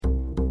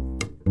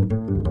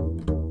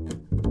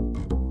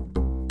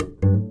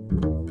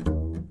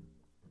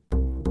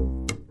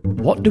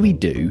What do we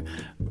do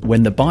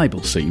when the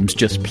Bible seems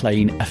just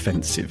plain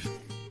offensive?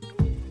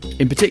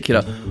 In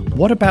particular,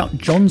 what about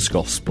John's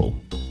Gospel,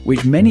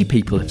 which many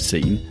people have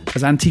seen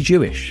as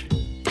anti-Jewish?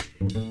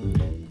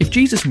 If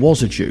Jesus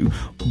was a Jew,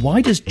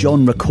 why does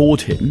John record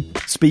him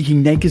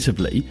speaking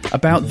negatively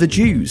about the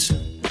Jews?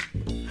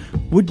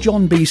 Would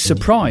John be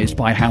surprised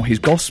by how his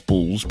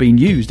Gospel's been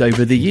used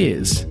over the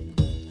years?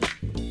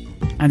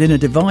 And in a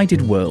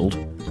divided world,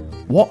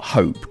 what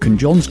hope can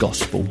John's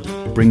Gospel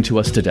bring to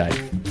us today?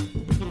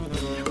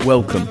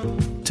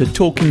 Welcome to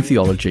Talking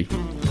Theology,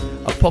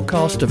 a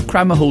podcast of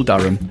Cranmer Hall,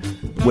 Durham,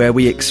 where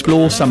we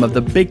explore some of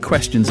the big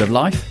questions of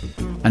life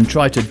and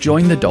try to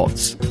join the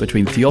dots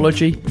between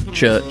theology,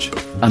 church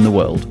and the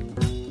world.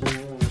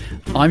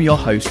 I'm your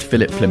host,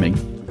 Philip Fleming,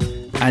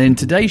 and in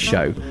today's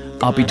show,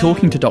 I'll be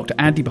talking to Dr.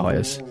 Andy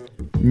Byers,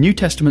 New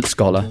Testament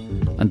scholar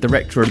and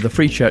director of the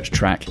Free Church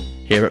track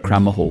here at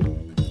Cranmer Hall.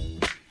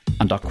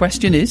 And our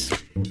question is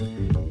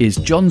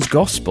John's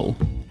Gospel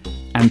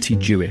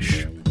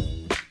anti-Jewish?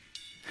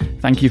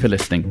 Thank you for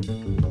listening,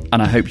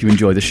 and I hope you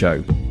enjoy the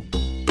show.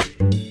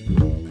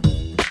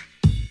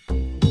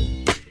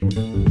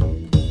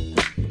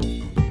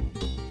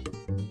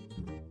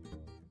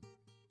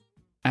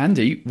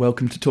 Andy,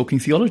 welcome to Talking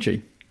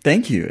Theology.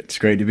 Thank you. It's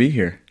great to be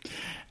here.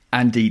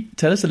 Andy,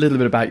 tell us a little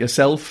bit about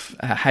yourself,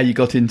 how you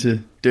got into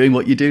doing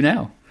what you do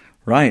now.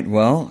 Right.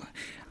 Well,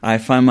 I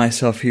find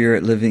myself here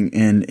living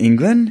in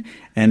England,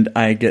 and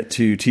I get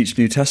to teach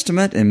New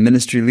Testament and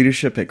ministry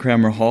leadership at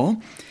Cranmer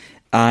Hall.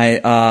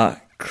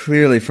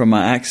 Clearly, from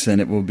my accent,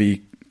 it will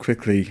be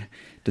quickly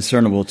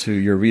discernible to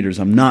your readers.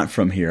 I'm not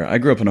from here. I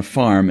grew up on a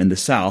farm in the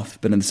South,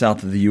 but in the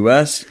South of the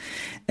U.S.,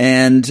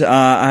 and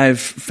I've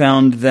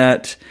found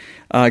that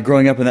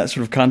growing up in that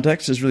sort of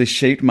context has really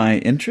shaped my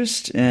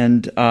interest,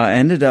 and I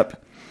ended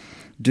up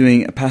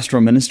doing a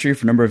pastoral ministry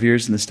for a number of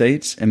years in the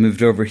States and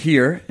moved over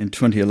here in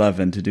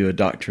 2011 to do a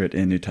doctorate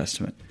in New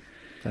Testament.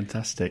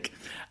 Fantastic.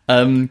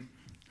 One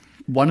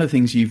of the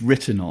things you've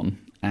written on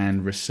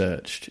and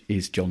researched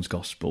is John's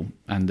Gospel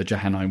and the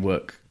Johannine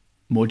work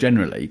more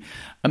generally.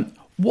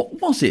 What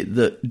was it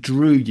that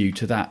drew you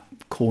to that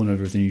corner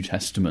of the New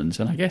Testament?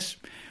 And I guess,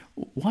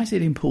 why is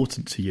it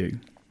important to you?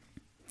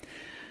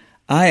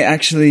 I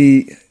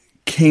actually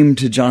came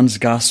to John's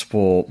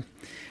Gospel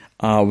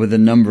with a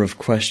number of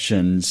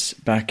questions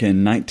back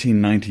in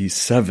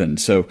 1997.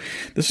 So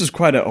this was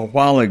quite a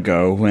while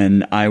ago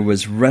when I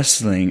was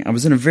wrestling. It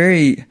was a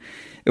very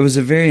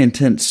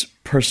intense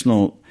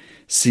personal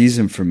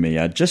season for me.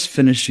 I just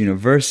finished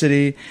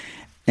university,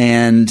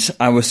 and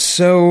I was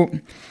so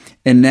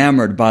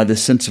enamored by the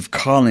sense of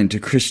calling to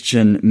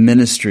Christian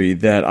ministry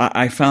that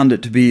I found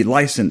it to be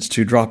licensed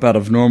to drop out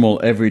of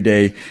normal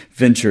everyday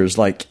ventures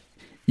like,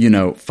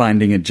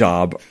 finding a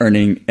job,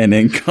 earning an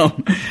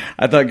income.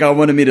 I thought God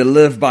wanted me to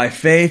live by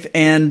faith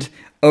and,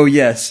 oh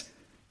yes,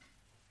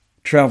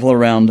 travel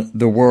around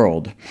the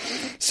world.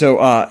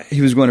 So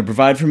he was going to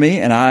provide for me,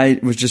 and I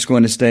was just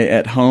going to stay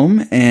at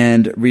home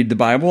and read the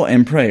Bible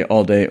and pray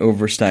all day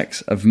over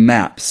stacks of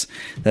maps.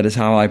 That is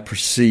how I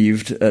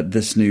perceived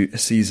this new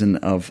season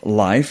of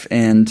life.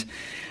 And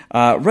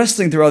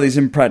wrestling through all these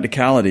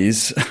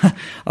impracticalities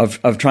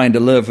of trying to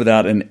live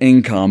without an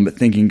income, but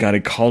thinking God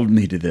had called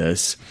me to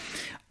this.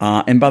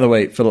 And by the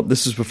way, Philip,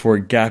 this is before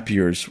gap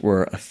years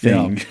were a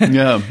thing.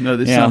 No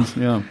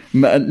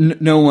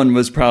one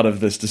was proud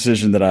of this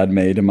decision that I'd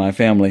made in my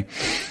family.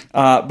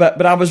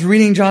 But I was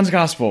reading John's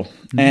Gospel,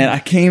 and I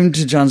came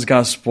to John's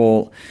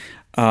Gospel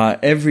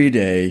every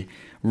day,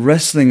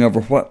 wrestling over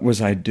what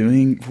was I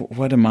doing?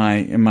 What am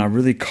I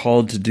really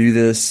called to do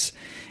this?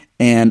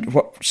 And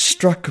what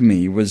struck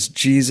me was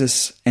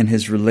Jesus and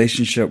his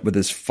relationship with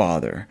his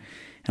Father.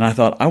 And I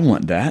thought, I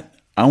want that.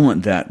 I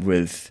want that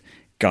with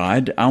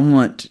God. I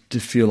want to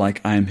feel like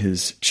I'm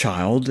his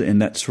child in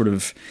that sort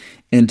of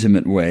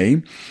intimate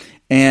way.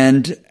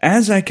 And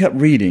as I kept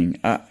reading,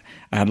 I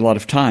had a lot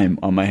of time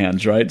on my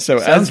hands, right?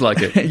 Sounds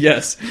like it.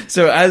 Yes.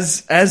 So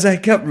as I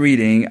kept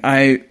reading,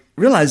 I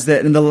realized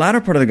that in the latter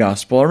part of the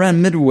gospel,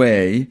 around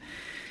midway,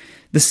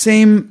 the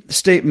same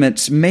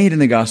statements made in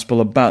the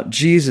gospel about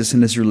Jesus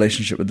and his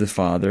relationship with the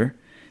Father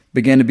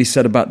began to be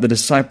said about the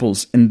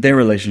disciples and their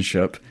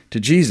relationship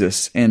to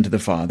Jesus and to the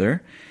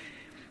Father.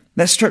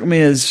 That struck me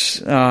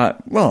as,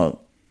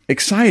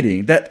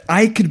 exciting, that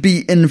I could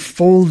be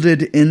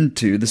enfolded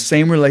into the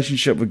same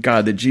relationship with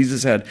God that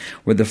Jesus had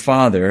with the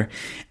Father.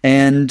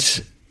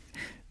 And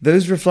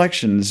those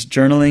reflections,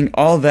 journaling,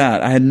 all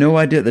that, I had no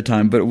idea at the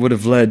time, but it would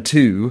have led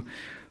to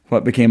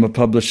what became a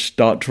published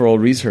doctoral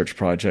research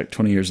project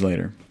 20 years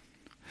later.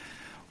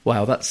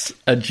 Wow, that's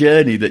a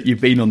journey that you've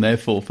been on there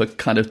for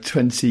kind of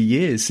 20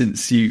 years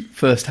since you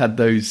first had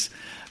those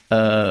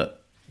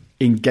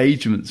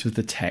engagements with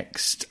the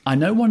text. I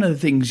know one of the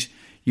things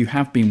you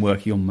have been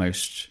working on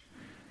most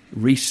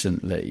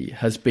recently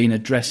has been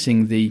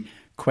addressing the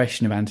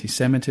question of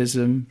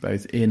anti-Semitism,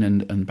 both in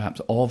and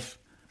perhaps of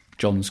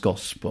John's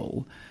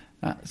Gospel.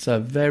 That's a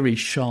very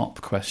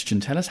sharp question.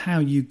 Tell us how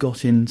you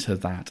got into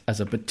that as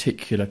a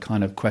particular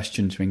kind of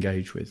question to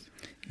engage with.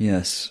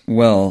 Yes.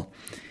 Well,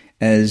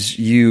 as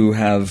you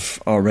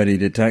have already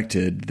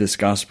detected, this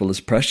gospel is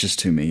precious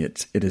to me.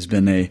 It has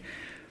been a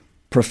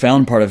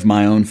profound part of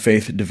my own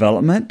faith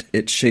development.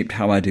 It shaped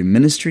how I do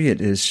ministry. It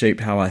has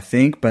shaped how I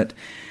think. But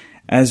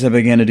as I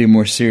began to do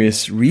more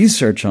serious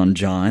research on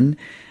John,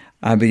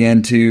 I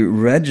began to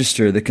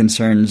register the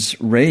concerns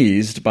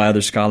raised by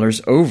other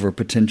scholars over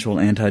potential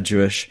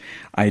anti-Jewish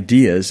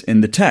ideas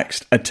in the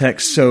text, a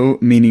text so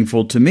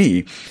meaningful to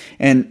me.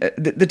 And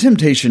the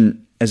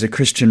temptation as a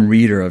Christian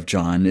reader of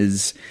John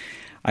is,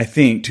 I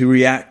think, to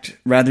react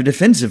rather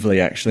defensively,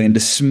 actually, and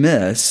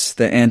dismiss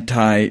that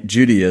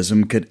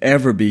anti-Judaism could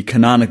ever be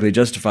canonically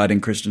justified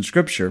in Christian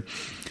scripture.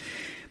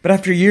 But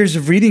after years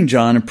of reading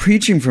John and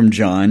preaching from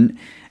John,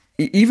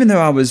 even though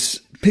I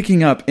was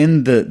picking up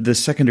in the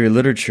secondary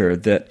literature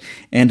that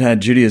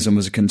anti-Judaism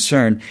was a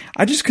concern,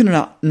 I just could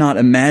not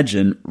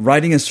imagine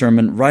writing a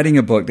sermon, writing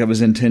a book that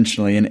was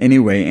intentionally in any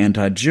way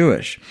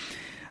anti-Jewish.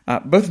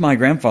 Both my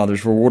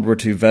grandfathers were World War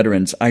II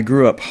veterans. I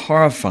grew up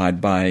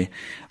horrified by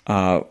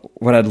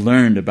what I'd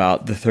learned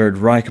about the Third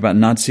Reich, about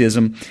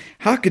Nazism.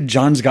 How could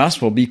John's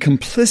gospel be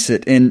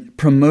complicit in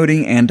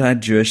promoting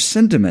anti-Jewish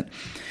sentiment?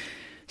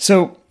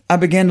 So I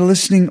began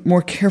listening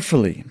more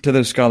carefully to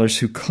those scholars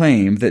who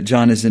claim that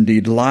John is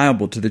indeed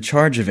liable to the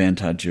charge of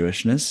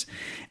anti-Jewishness.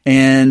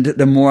 And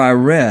the more I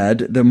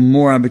read, the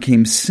more I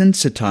became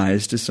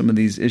sensitized to some of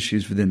these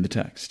issues within the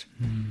text.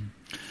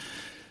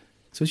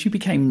 So as you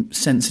became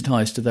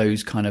sensitized to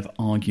those kind of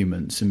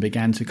arguments and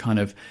began to kind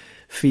of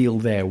feel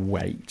their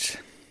weight,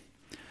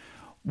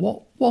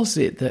 what was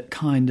it that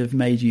kind of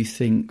made you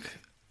think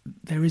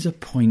there is a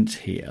point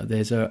here?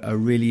 There's a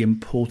really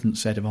important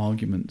set of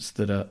arguments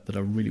that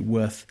are really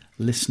worth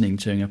listening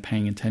to and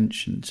paying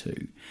attention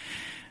to.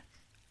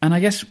 And I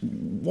guess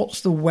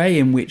what's the way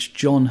in which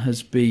John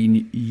has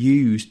been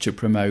used to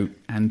promote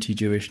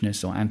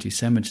anti-Jewishness or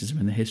anti-Semitism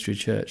in the history of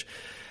the church?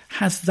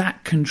 Has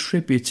that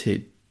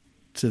contributed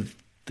to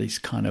this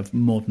kind of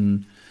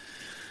modern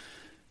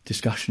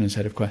discussion and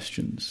set of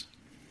questions?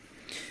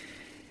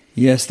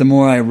 Yes, the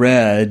more I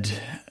read,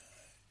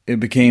 it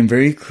became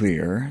very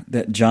clear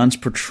that John's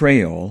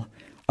portrayal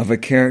of a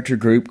character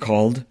group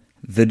called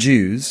the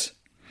Jews,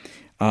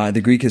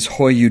 the Greek is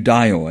hoi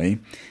Judaioi,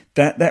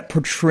 that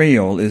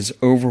portrayal is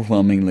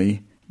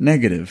overwhelmingly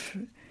negative.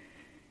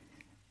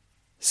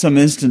 Some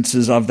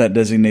instances of that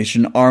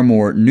designation are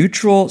more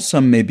neutral,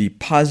 some may be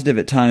positive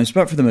at times,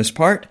 but for the most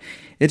part,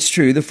 it's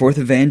true the fourth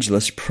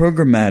evangelist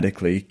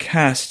programmatically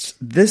casts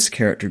this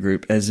character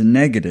group as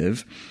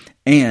negative.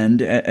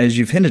 And, as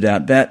you've hinted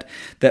at,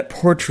 that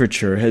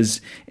portraiture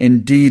has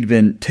indeed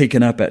been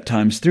taken up at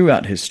times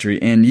throughout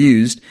history and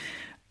used,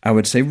 I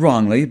would say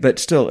wrongly, but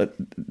still,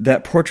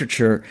 that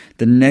portraiture,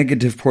 the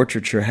negative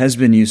portraiture, has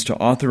been used to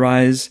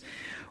authorize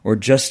or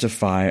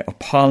justify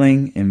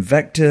appalling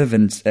invective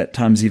and at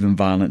times even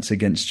violence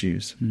against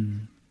Jews.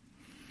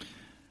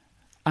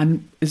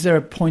 And is there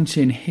a point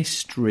in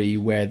history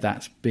where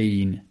that's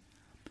been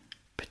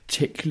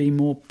particularly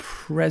more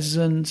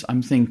present?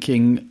 I'm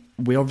thinking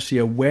we're obviously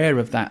aware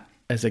of that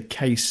as a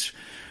case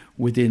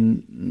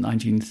within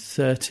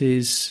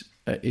 1930s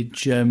in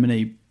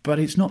Germany, but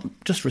it's not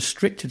just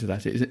restricted to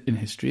that in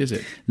history, is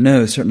it?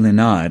 No, certainly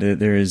not.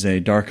 There is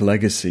a dark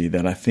legacy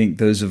that I think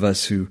those of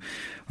us who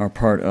are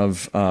part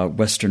of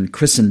Western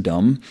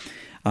Christendom,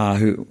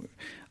 who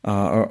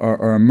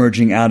are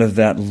emerging out of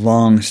that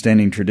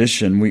long-standing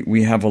tradition,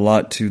 we have a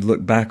lot to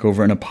look back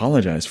over and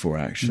apologize for,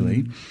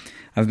 actually.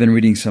 I've been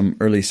reading some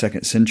early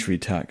second century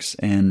texts,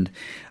 and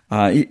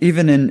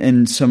even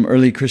in some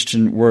early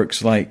Christian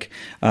works like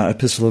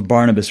Epistle of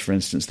Barnabas, for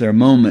instance, there are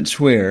moments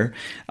where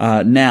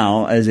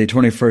now, as a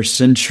 21st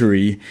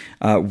century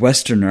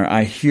Westerner,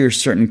 I hear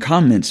certain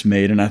comments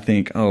made and I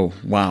think, oh,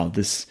 wow,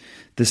 this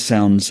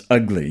sounds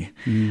ugly.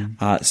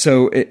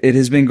 So it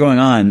has been going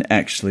on,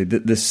 actually.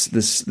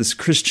 This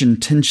Christian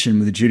tension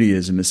with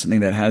Judaism is something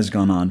that has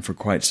gone on for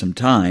quite some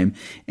time.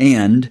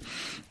 And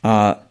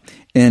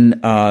in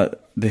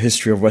the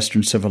history of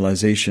Western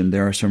civilization,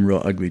 there are some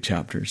real ugly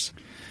chapters.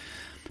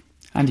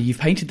 Andy, you've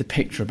painted the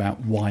picture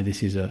about why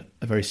this is a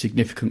very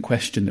significant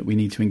question that we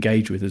need to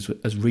engage with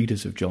as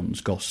readers of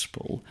John's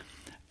Gospel.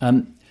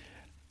 Tell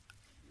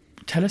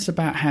us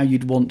about how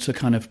you'd want to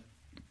kind of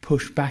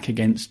push back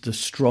against the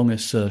strong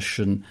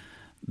assertion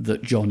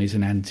that John is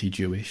an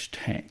anti-Jewish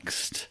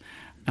text.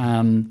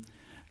 And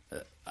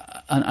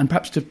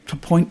perhaps to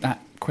point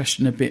that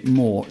question a bit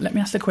more, let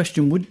me ask the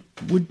question,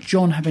 would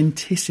John have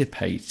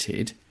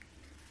anticipated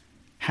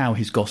how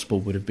his Gospel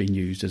would have been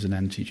used as an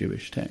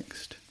anti-Jewish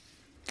text?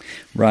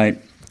 Right.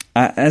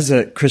 As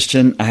a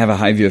Christian, I have a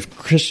high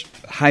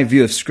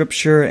view of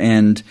Scripture,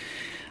 and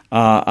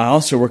I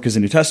also work as a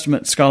New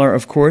Testament scholar,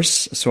 of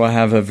course, so I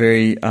have a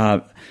very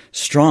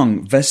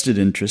strong vested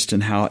interest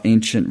in how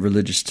ancient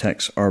religious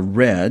texts are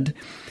read.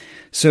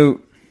 So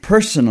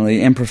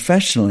personally and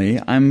professionally,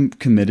 I'm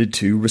committed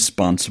to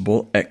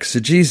responsible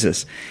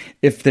exegesis.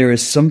 If there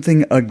is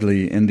something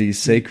ugly in these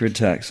sacred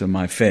texts of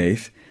my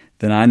faith,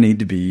 then I need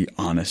to be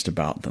honest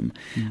about them,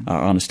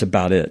 honest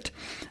about it.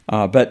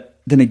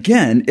 But then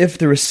again, if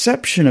the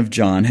reception of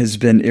John has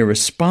been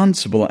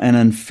irresponsible and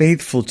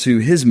unfaithful to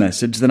his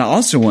message, then I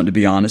also want to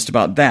be honest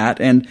about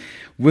that and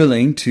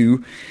willing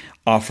to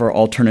offer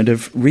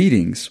alternative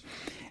readings.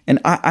 And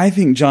I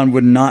think John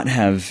would not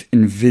have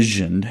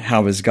envisioned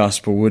how his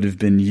gospel would have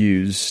been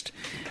used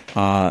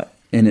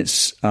in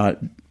its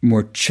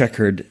more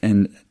checkered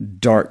and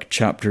dark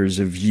chapters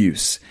of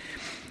use.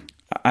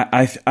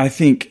 I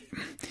think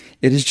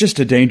it is just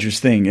a dangerous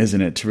thing,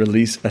 isn't it, to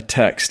release a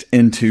text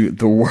into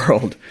the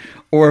world,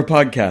 or a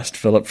podcast,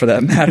 Philip, for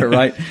that matter,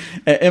 right?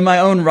 In my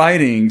own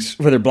writings,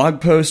 whether blog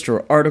posts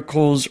or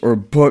articles or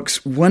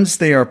books, once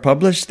they are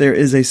published, there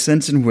is a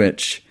sense in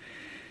which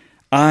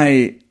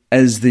I,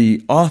 as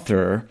the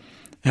author,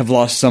 have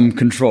lost some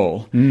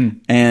control.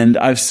 And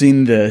I've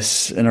seen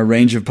this in a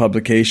range of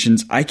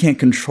publications. I can't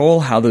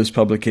control how those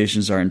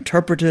publications are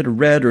interpreted,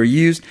 read, or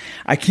used.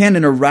 I can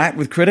interact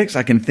with critics.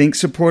 I can thank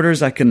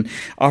supporters. I can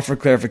offer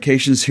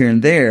clarifications here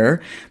and there.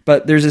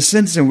 But there's a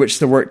sense in which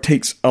the work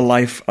takes a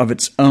life of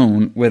its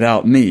own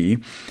without me.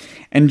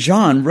 And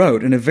John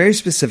wrote in a very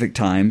specific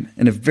time,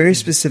 in a very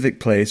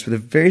specific place, with a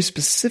very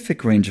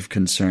specific range of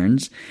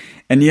concerns.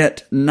 And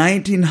yet,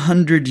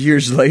 1900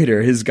 years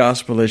later, his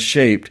gospel has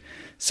shaped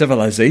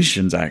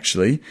civilizations,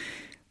 actually,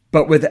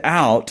 but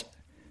without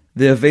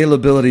the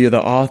availability of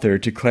the author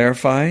to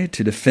clarify,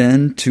 to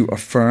defend, to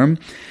affirm.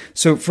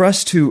 So for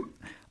us to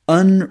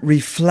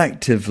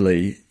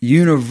unreflectively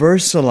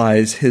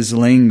universalize his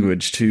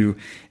language to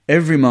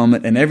every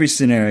moment and every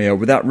scenario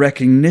without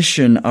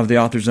recognition of the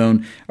author's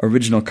own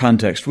original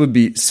context would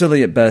be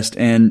silly at best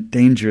and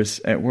dangerous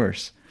at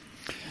worst.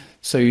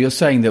 So you're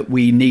saying that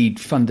we need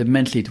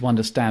fundamentally to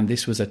understand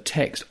this was a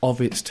text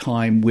of its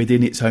time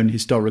within its own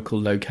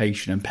historical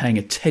location, and paying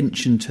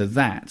attention to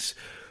that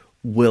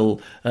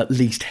will at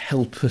least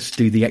help us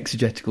do the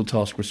exegetical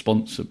task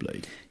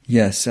responsibly.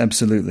 Yes,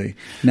 absolutely.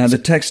 Now, the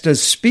text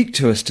does speak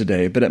to us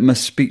today, but it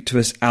must speak to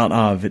us out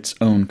of its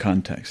own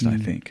context, I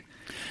think.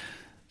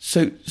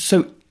 So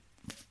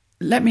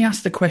let me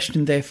ask the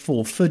question,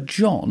 therefore, for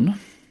John,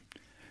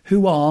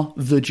 who are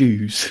the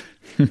Jews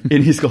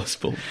in his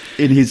gospel,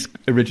 in his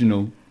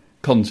original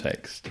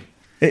context?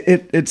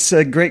 It's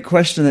a great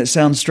question that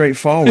sounds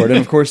straightforward, and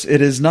of course it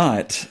is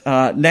not.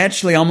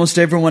 Naturally, almost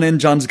everyone in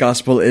John's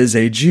gospel is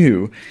a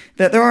Jew.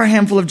 That there are a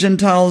handful of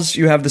Gentiles.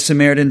 You have the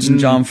Samaritans in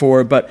John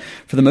 4, but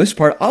for the most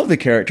part, all of the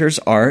characters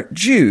are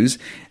Jews,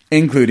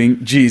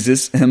 including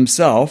Jesus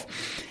himself.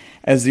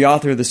 As the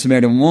author of the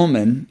Samaritan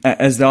woman,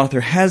 as the author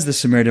has the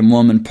Samaritan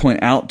woman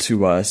point out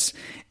to us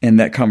in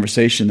that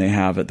conversation they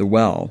have at the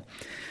well.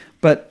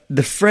 But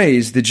the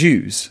phrase, the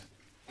Jews,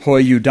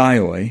 hoi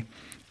Judaioi,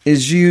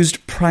 is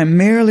used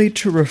primarily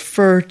to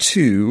refer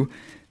to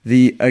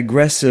the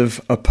aggressive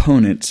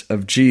opponents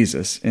of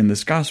Jesus in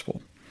this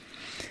gospel.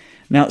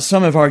 Now,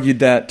 some have argued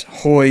that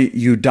hoi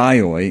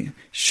Judaioi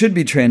should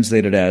be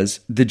translated as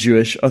the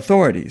Jewish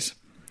authorities.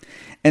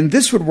 And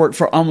this would work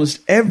for almost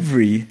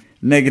every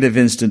negative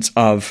instance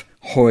of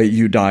hoi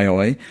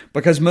Judaioi,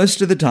 because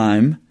most of the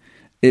time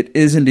it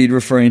is indeed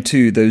referring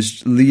to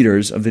those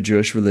leaders of the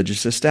Jewish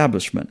religious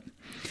establishment.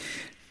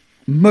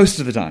 Most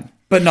of the time,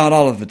 but not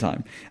all of the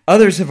time.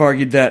 Others have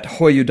argued that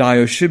hoi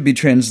Judaioi should be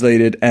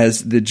translated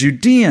as the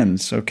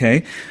Judeans,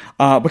 okay?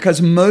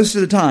 Because most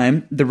of the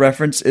time, the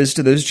reference is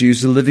to those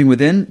Jews living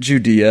within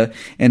Judea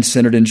and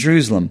centered in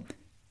Jerusalem.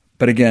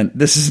 But again,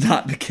 this is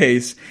not the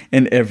case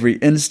in every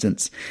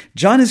instance.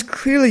 John is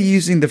clearly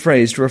using the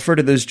phrase to refer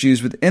to those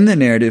Jews within the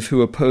narrative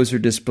who oppose or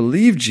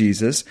disbelieve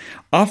Jesus.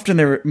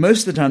 Often,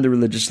 most of the time, the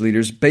religious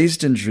leaders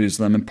based in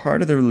Jerusalem and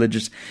part of the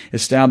religious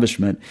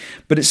establishment.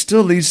 But it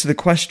still leads to the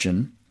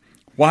question,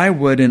 why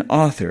would an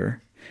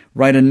author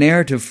write a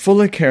narrative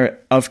full of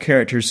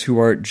characters who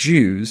are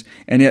Jews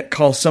and yet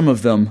call some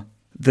of them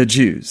the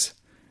Jews,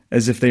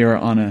 as if they are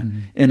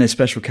in a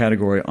special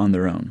category on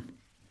their own?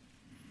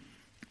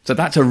 So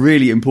that's a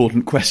really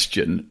important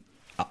question,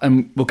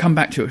 and we'll come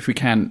back to it if we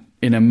can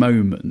in a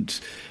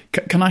moment.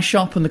 Can I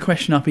sharpen the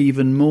question up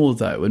even more,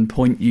 though, and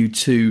point you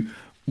to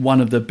one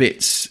of the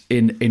bits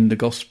in the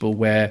Gospel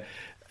where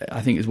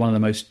I think is one of the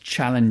most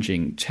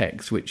challenging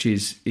texts, which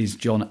is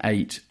John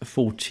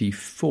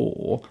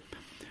 8:44,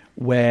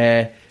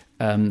 where,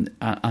 and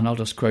I'll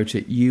just quote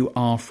it, "You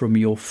are from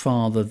your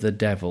father the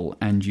devil,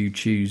 and you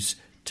choose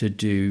to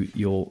do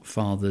your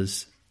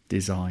father's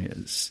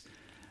desires."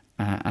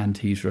 And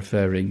he's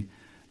referring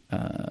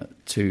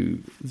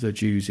to the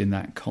Jews in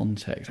that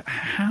context.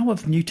 How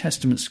have New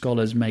Testament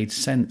scholars made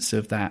sense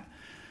of that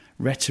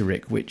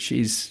rhetoric, which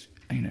is,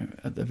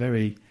 at the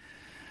very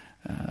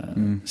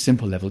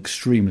simple level,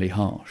 extremely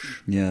harsh?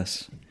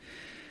 Yes.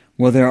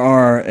 Well, there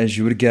are, as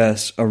you would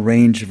guess, a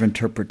range of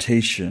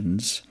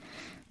interpretations.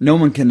 No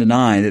one can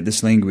deny that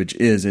this language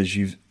is, as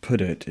you've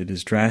put it, it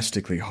is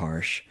drastically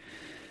harsh.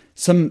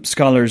 Some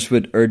scholars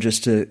would urge us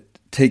to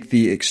take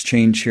the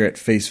exchange here at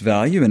face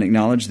value and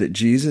acknowledge that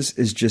Jesus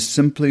is just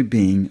simply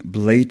being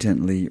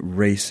blatantly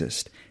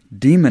racist,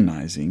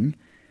 demonizing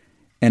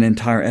an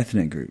entire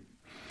ethnic group.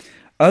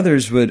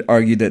 Others would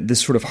argue that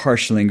this sort of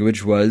harsh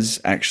language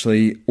was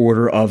actually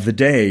order of the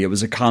day. It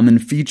was a common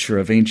feature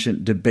of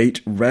ancient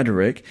debate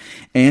rhetoric,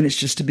 and it's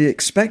just to be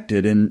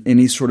expected in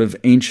any sort of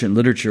ancient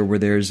literature where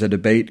there's a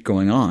debate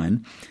going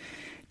on.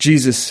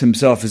 Jesus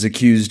himself is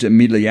accused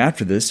immediately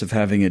after this of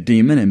having a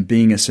demon and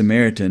being a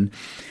Samaritan.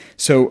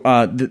 So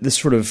this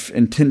sort of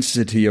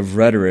intensity of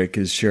rhetoric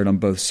is shared on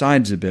both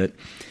sides a bit.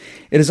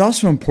 It is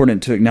also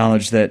important to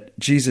acknowledge that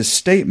Jesus'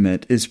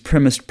 statement is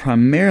premised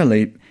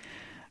primarily,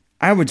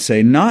 I would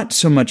say, not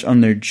so much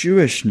on their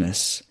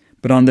Jewishness,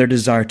 but on their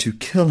desire to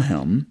kill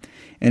him.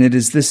 And it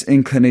is this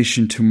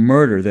inclination to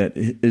murder that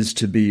is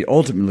to be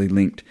ultimately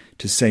linked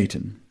to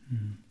Satan.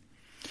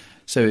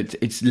 So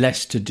it's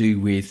less to do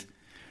with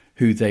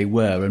who they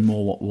were and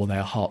more what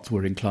their hearts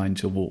were inclined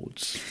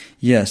towards.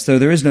 Yes, though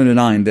there is no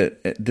denying that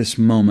at this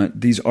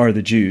moment, these are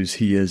the Jews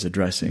he is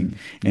addressing,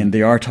 and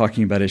they are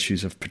talking about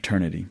issues of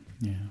paternity.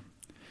 Yeah.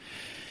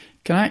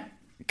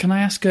 Can I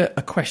ask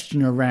a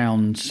question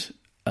around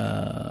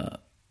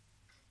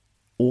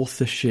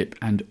authorship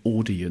and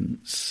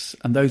audience?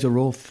 And those are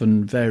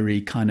often very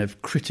kind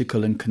of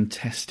critical and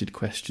contested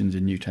questions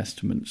in New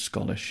Testament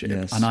scholarship.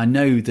 Yes. And I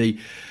know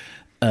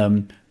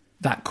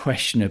that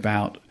question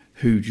about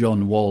who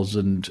John was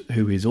and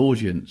who his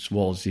audience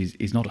was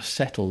is not a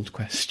settled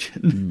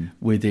question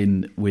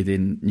within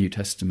New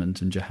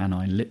Testament and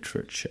Johannine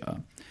literature.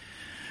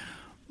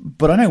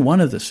 But I know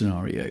one of the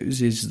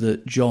scenarios is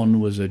that John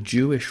was a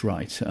Jewish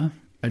writer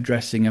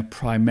addressing a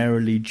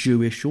primarily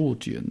Jewish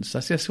audience.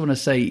 I just want to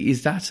say,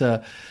 is that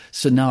a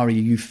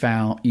scenario you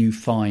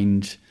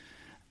find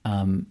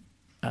one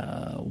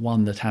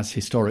that has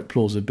historic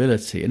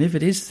plausibility? And if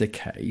it is the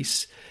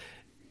case,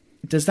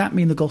 does that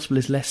mean the gospel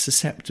is less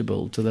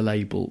susceptible to the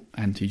label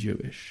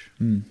anti-Jewish?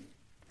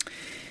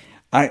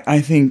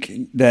 I think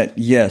that,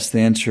 yes,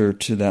 the answer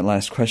to that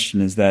last question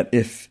is that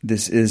if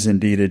this is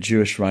indeed a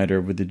Jewish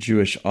writer with a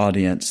Jewish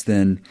audience,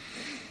 then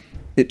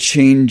it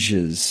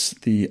changes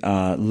the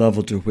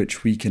level to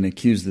which we can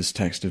accuse this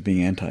text of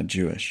being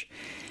anti-Jewish.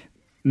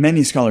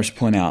 Many scholars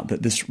point out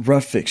that this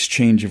rough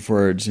exchange of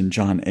words in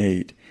John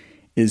 8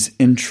 is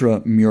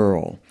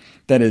intramural.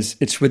 That is,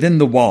 it's within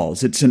the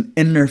walls. It's an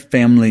inner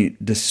family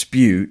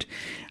dispute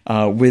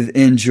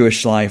within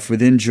Jewish life,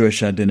 within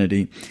Jewish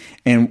identity.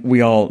 And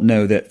we all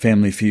know that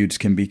family feuds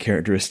can be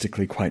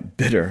characteristically quite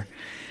bitter.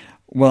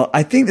 Well,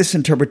 I think this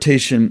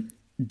interpretation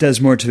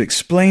does more to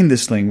explain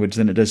this language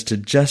than it does to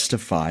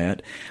justify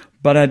it.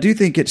 But I do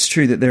think it's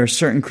true that there are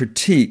certain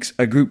critiques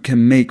a group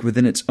can make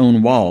within its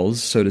own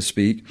walls, so to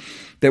speak,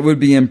 that would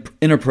be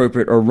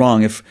inappropriate or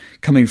wrong if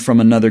coming from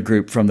another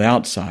group from the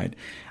outside.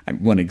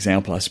 One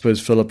example, I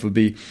suppose, Philip, would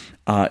be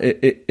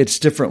it's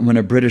different when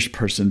a British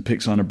person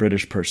picks on a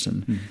British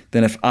person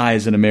than if I,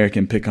 as an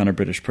American, pick on a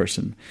British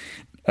person.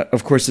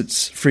 Of course,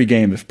 it's free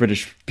game if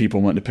British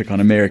people want to pick on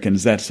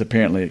Americans. That's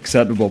apparently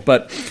acceptable.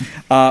 But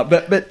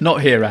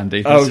not here,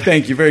 Andy. Oh,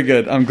 thank you. Very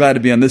good. I'm glad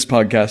to be on this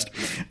podcast.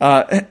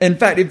 In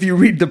fact, if you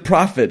read the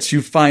prophets,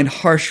 you find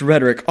harsh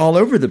rhetoric all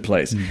over the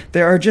place.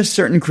 There are just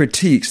certain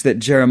critiques that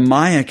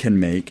Jeremiah can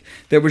make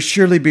that would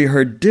surely be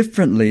heard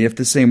differently if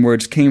the same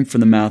words came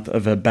from the mouth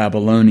of a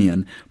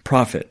Babylonian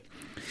prophet.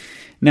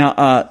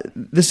 Now,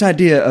 this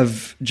idea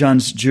of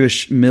John's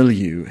Jewish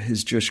milieu,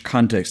 his Jewish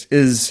context,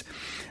 is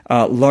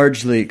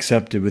largely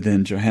accepted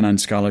within Johannine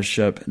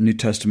scholarship, New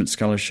Testament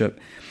scholarship.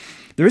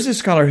 There is a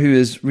scholar who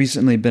has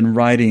recently been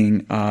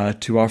writing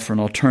to offer an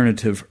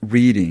alternative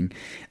reading.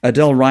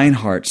 Adele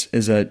Reinhardt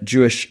is a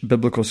Jewish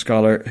biblical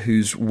scholar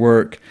whose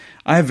work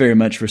I very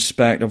much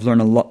respect. I've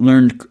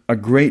learned a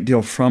great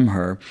deal from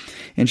her.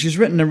 And she's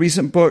written a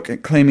recent book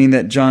claiming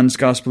that John's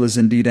gospel is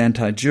indeed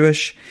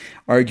anti-Jewish,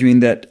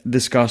 arguing that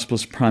this gospel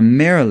is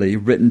primarily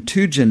written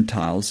to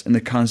Gentiles in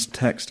the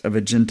context of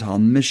a Gentile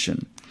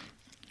mission.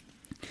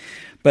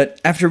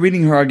 But after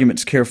reading her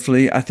arguments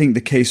carefully, I think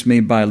the case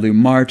made by Lou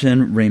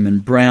Martin,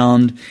 Raymond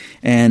Brown,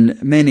 and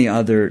many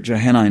other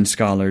Johannine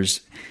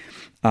scholars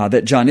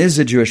that John is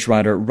a Jewish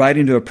writer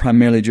writing to a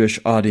primarily Jewish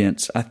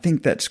audience, I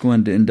think that's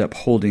going to end up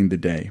holding the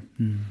day.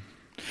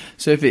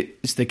 So if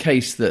it's the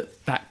case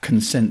that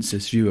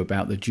consensus view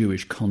about the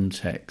Jewish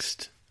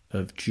context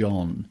of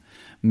John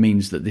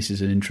means that this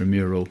is an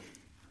intramural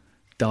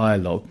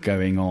dialogue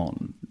going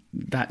on,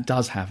 that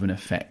does have an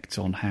effect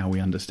on how we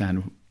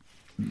understand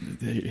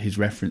his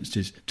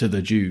references to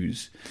the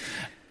Jews.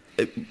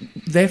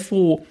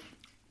 Therefore,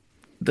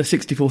 the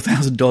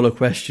 $64,000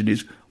 question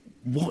is,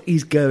 what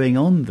is going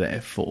on,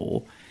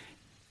 therefore,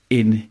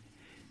 in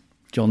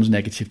John's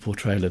negative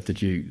portrayal of the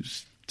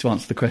Jews? To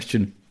answer the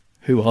question,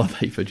 who are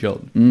they for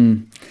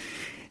John?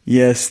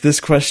 Yes,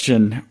 this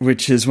question,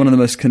 which is one of the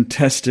most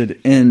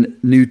contested in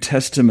New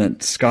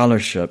Testament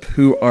scholarship,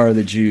 who are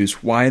the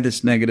Jews? Why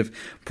this negative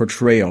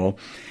portrayal?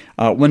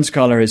 One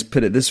scholar has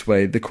put it this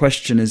way: the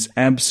question is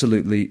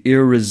absolutely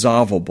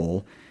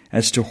irresolvable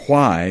as to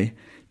why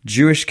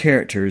Jewish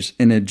characters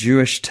in a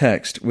Jewish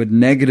text would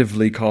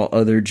negatively call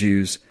other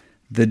Jews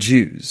the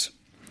Jews.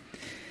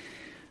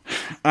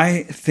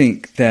 I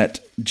think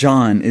that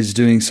John is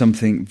doing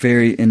something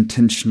very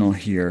intentional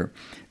here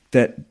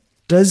that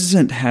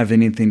doesn't have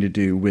anything to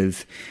do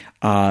with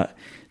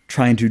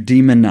trying to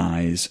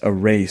demonize a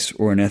race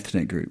or an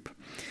ethnic group.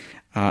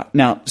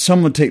 Now,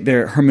 some would take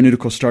their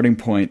hermeneutical starting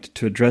point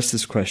to address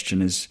this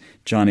question as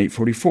John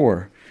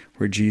 8:44,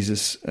 where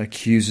Jesus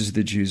accuses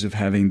the Jews of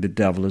having the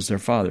devil as their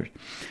father.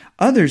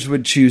 Others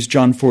would choose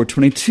John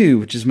 4:22,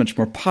 which is much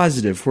more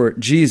positive, where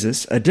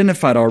Jesus,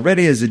 identified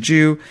already as a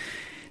Jew,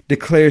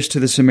 declares to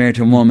the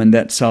Samaritan woman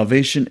that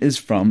salvation is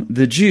from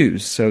the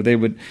Jews. So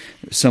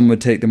some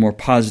would take the more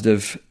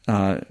positive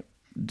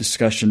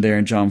discussion there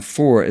in John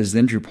 4 as the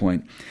entry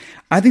point.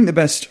 I think the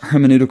best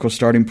hermeneutical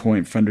starting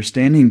point for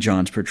understanding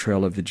John's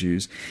portrayal of the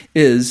Jews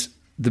is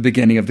the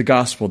beginning of the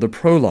gospel, the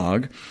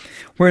prologue,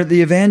 where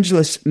the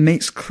evangelist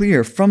makes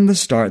clear from the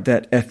start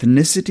that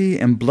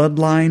ethnicity and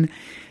bloodline,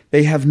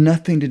 they have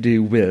nothing to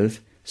do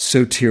with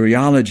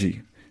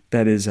soteriology,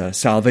 that is,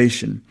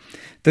 salvation.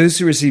 Those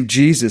who receive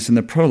Jesus in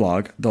the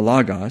prologue, the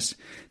Logos,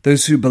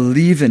 those who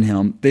believe in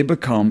him, they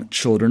become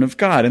children of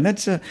God. And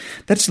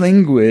that's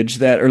language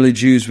that early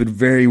Jews would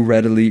very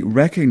readily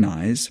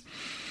recognize.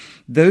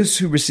 Those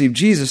who receive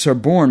Jesus are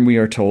born, we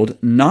are told,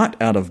 not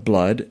out of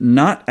blood,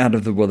 not out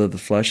of the will of the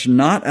flesh,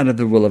 not out of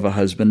the will of a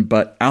husband,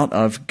 but out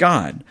of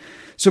God.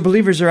 So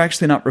believers are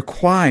actually not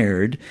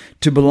required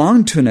to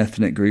belong to an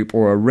ethnic group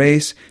or a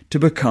race to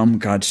become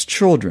God's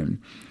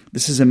children.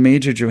 This is a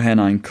major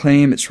Johannine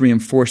claim. It's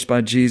reinforced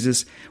by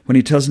Jesus when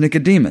he tells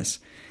Nicodemus,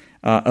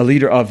 a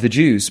leader of the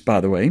Jews,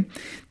 by the way,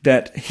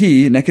 that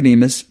he,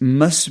 Nicodemus,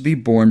 must be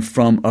born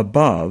from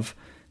above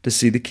to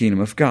see the kingdom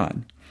of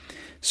God.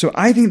 So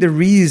I think the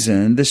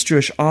reason this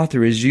Jewish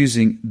author is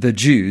using the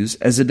Jews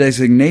as a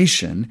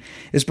designation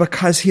is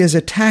because he is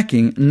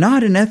attacking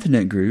not an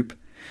ethnic group,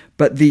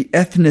 but the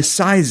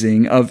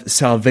ethnicizing of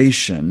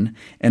salvation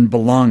and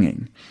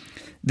belonging.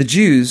 The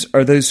Jews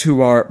are those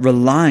who are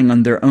relying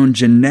on their own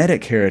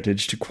genetic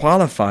heritage to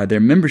qualify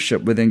their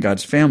membership within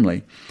God's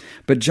family.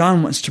 But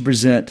John wants to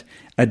present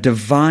a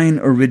divine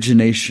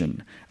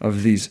origination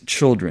of these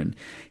children.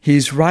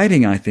 He's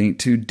writing, I think,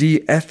 to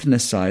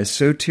de-ethnicize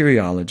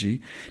soteriology,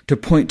 to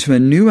point to a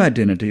new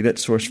identity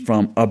that's sourced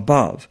from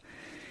above.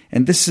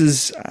 And this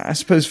is, I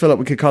suppose, Philip,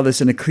 we could call this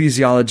an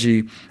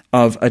ecclesiology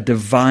of a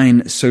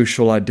divine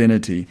social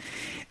identity.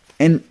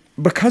 And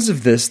because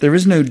of this, there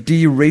is no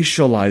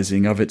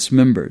deracializing of its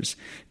members.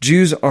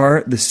 Jews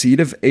are the seed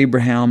of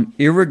Abraham,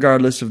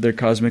 irregardless of their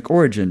cosmic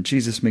origin.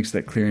 Jesus makes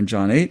that clear in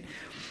John 8.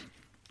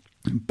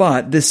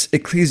 But this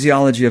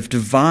ecclesiology of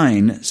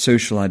divine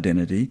social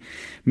identity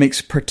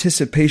makes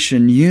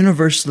participation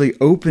universally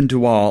open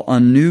to all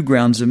on new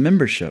grounds of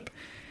membership.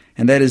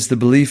 And that is the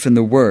belief in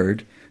the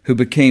Word, who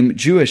became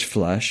Jewish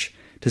flesh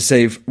to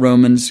save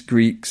Romans,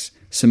 Greeks,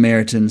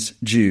 Samaritans,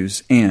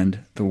 Jews, and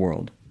the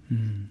world.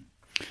 Mm.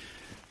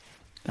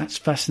 That's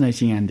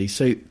fascinating, Andy.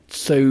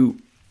 So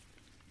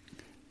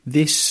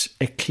this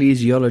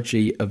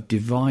ecclesiology of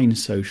divine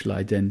social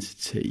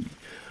identity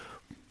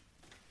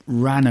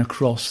ran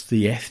across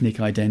the ethnic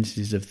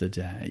identities of the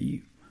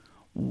day.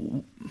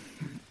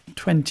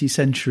 20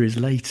 centuries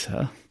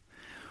later,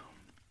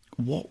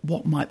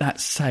 what might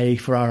that say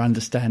for our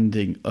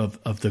understanding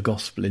of the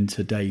gospel in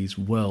today's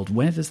world?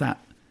 Where does that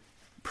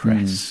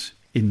press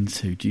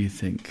into, do you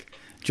think,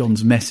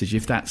 John's message,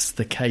 if that's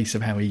the case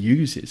of how he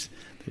uses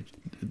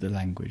the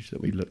language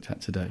that we looked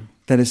at today?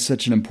 That is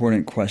such an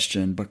important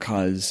question,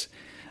 because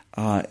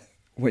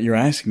what you're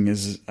asking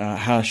is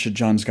how should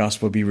John's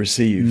gospel be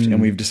received? And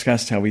we've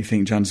discussed how we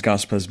think John's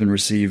gospel has been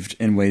received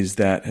in ways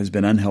that has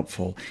been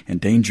unhelpful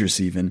and dangerous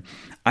even.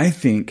 I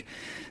think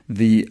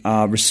the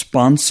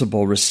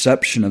responsible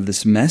reception of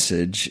this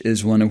message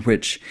is one in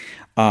which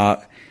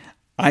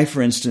I,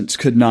 for instance,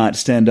 could not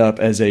stand up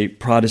as a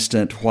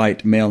Protestant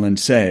white male and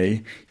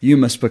say, you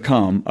must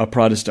become a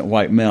Protestant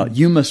white male.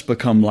 You must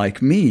become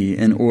like me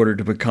in order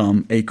to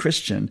become a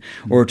Christian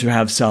or to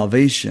have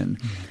salvation.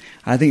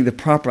 I think the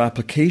proper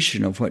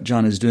application of what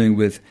John is doing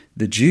with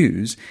the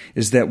Jews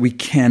is that we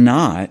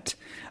cannot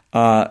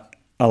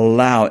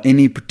allow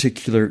any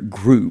particular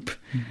group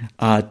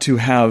to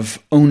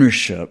have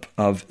ownership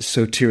of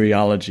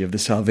soteriology, of the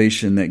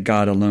salvation that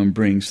God alone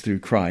brings through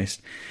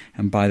Christ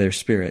and by their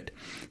Spirit.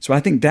 So I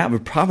think that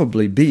would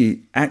probably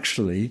be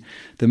actually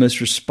the most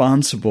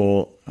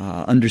responsible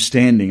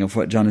understanding of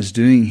what John is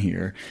doing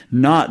here,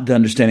 not the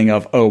understanding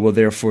of, oh, well,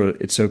 therefore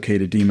it's okay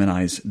to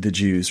demonize the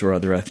Jews or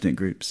other ethnic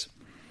groups.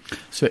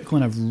 So it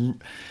kind of,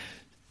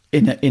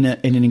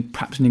 in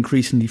perhaps an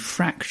increasingly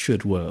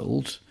fractured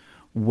world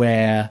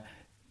where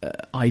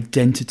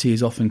identity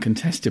is often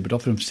contested, but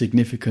often of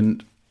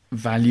significant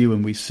value,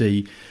 and we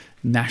see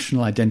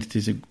national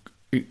identities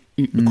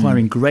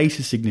acquiring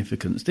greater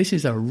significance. This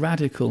is a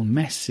radical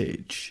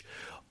message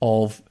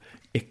of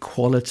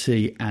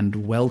equality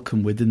and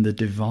welcome within the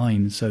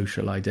divine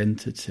social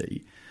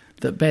identity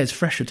that bears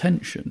fresh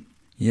attention.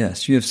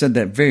 Yes, you have said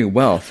that very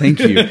well. Thank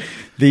you.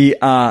 The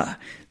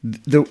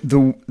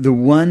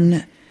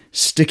one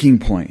sticking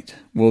point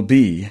will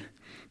be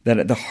that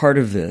at the heart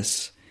of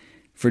this,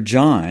 for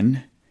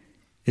John,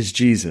 is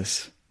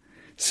Jesus.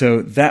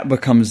 So that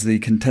becomes the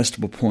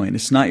contestable point.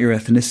 It's not your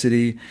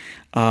ethnicity.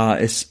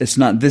 It's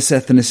not this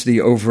ethnicity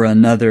over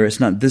another. It's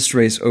not this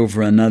race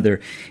over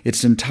another.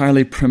 It's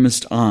entirely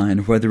premised on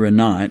whether or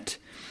not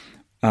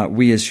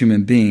we as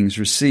human beings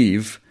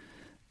receive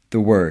the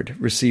Word,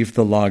 receive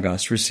the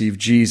Logos, receive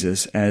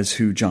Jesus as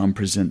who John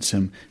presents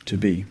him to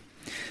be.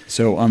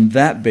 So on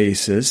that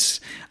basis,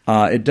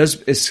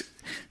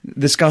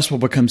 this gospel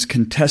becomes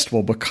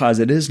contestable because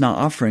it is not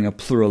offering a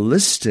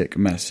pluralistic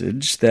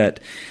message that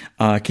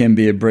can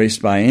be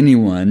embraced by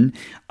anyone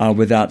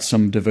without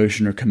some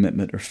devotion or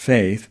commitment or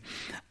faith.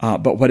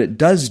 But what it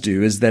does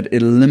do is that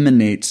it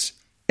eliminates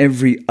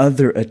every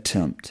other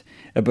attempt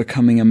at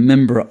becoming a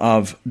member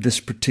of this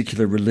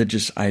particular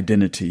religious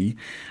identity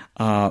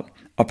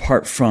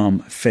apart from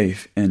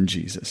faith in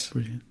Jesus.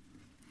 Brilliant.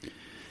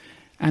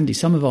 Andy,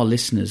 some of our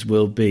listeners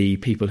will be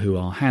people who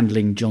are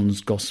handling John's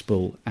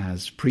Gospel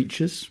as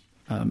preachers.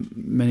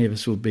 Many of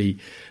us will be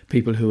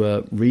people who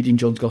are reading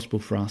John's Gospel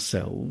for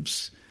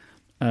ourselves.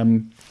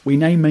 We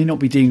may not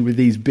be dealing with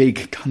these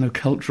big kind of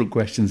cultural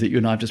questions that you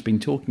and I have just been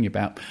talking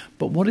about,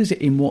 but what is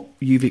it in what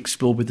you've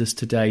explored with us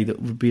today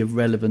that would be of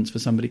relevance for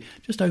somebody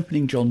just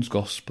opening John's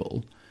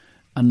Gospel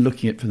and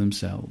looking at it for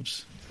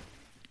themselves?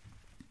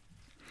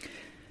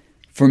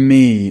 For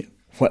me,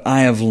 what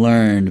I have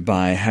learned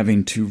by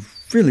having to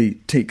really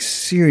take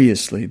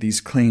seriously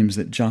these claims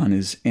that John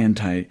is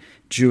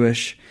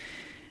anti-Jewish,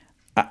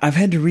 I've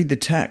had to read the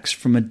text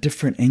from a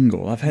different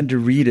angle. I've had to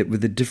read it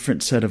with a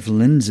different set of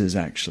lenses,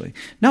 actually.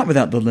 Not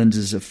without the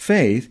lenses of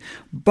faith,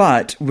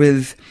 but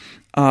with...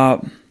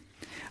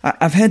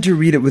 I've had to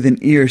read it with an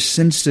ear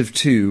sensitive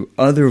to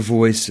other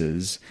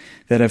voices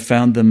that have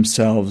found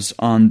themselves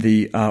on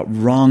the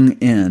wrong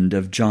end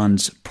of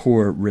John's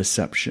poor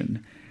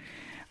reception.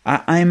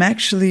 I'm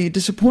actually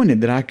disappointed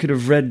that I could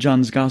have read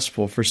John's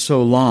Gospel for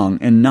so long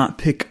and not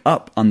pick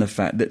up on the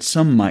fact that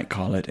some might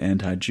call it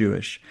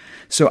anti-Jewish.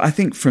 So I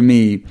think for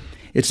me,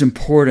 it's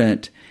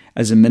important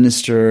as a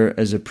minister,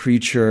 as a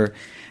preacher,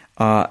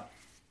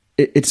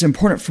 it's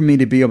important for me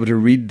to be able to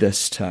read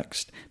this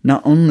text,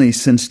 not only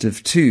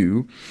sensitive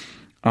to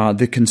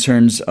the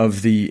concerns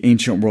of the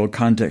ancient world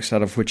context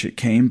out of which it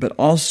came, but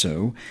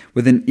also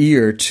with an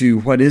ear to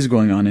what is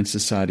going on in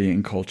society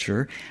and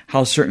culture,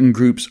 how certain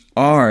groups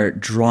are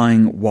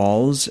drawing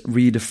walls,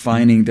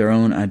 redefining their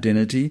own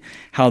identity,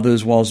 how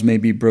those walls may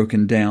be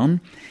broken down.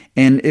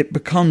 And it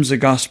becomes a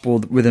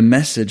gospel with a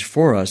message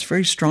for us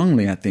very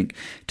strongly, I think,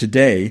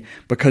 today,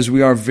 because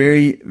we are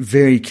very,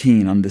 very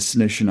keen on this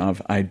notion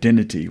of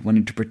identity,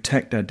 wanting to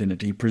protect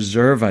identity,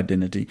 preserve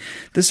identity.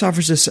 This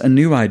offers us a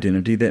new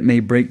identity that may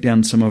break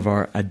down some of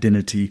our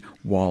identity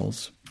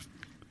walls.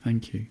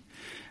 Thank you.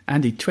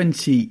 Andy,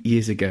 20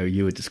 years ago,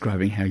 you were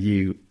describing how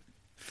you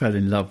fell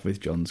in love with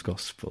John's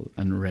Gospel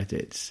and read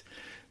it.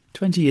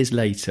 20 years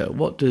later,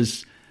 what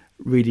does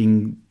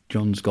reading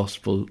John's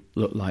Gospel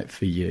look like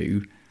for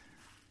you?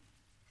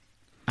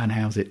 And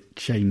how's it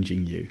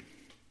changing you?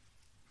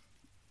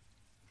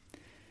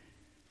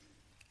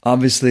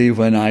 Obviously,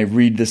 when I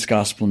read this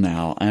gospel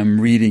now, I'm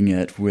reading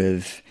it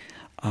with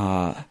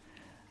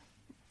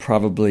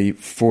probably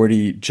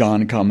 40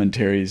 John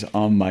commentaries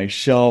on my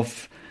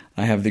shelf.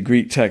 I have the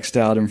Greek text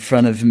out in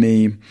front of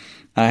me.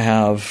 I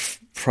have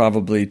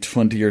probably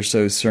 20 or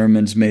so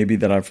sermons maybe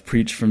that I've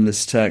preached from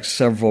this text,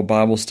 several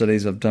Bible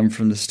studies I've done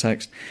from this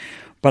text.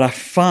 But I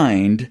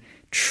find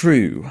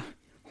true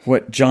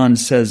what John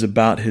says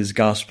about his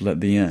gospel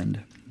at the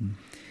end.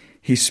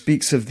 He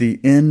speaks of the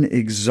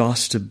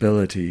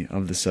inexhaustibility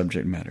of the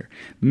subject matter.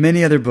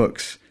 Many other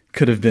books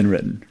could have been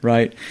written,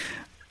 right?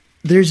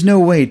 There's no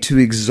way to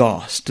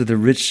exhaust the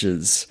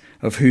riches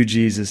of who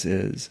Jesus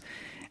is.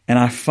 And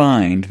I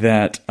find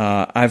that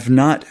I've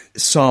not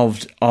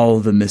solved all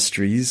the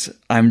mysteries.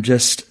 I'm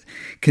just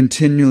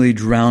continually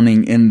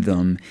drowning in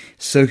them,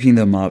 soaking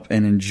them up,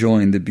 and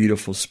enjoying the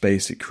beautiful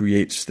space it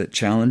creates that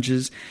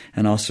challenges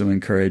and also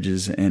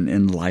encourages and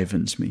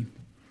enlivens me.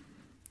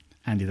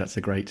 Andy, that's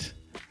a great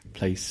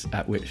place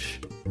at which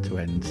to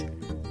end.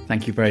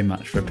 Thank you very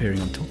much for appearing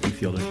on Talking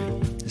Theology.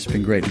 It's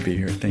been great to be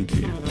here. Thank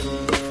you.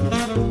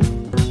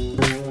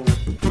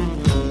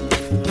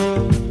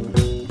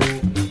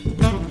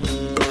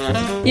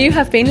 You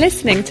have been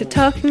listening to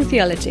Talking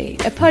Theology,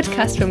 a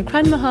podcast from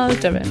Cranmer Hall,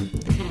 Durham.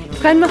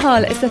 Cranmer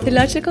Hall is a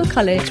theological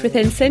college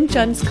within St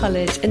John's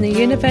College in the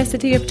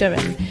University of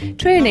Durham,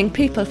 training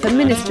people for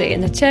ministry in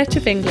the Church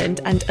of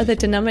England and other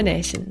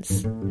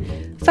denominations.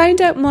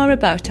 Find out more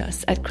about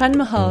us at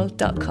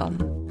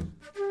cranmerhall.com.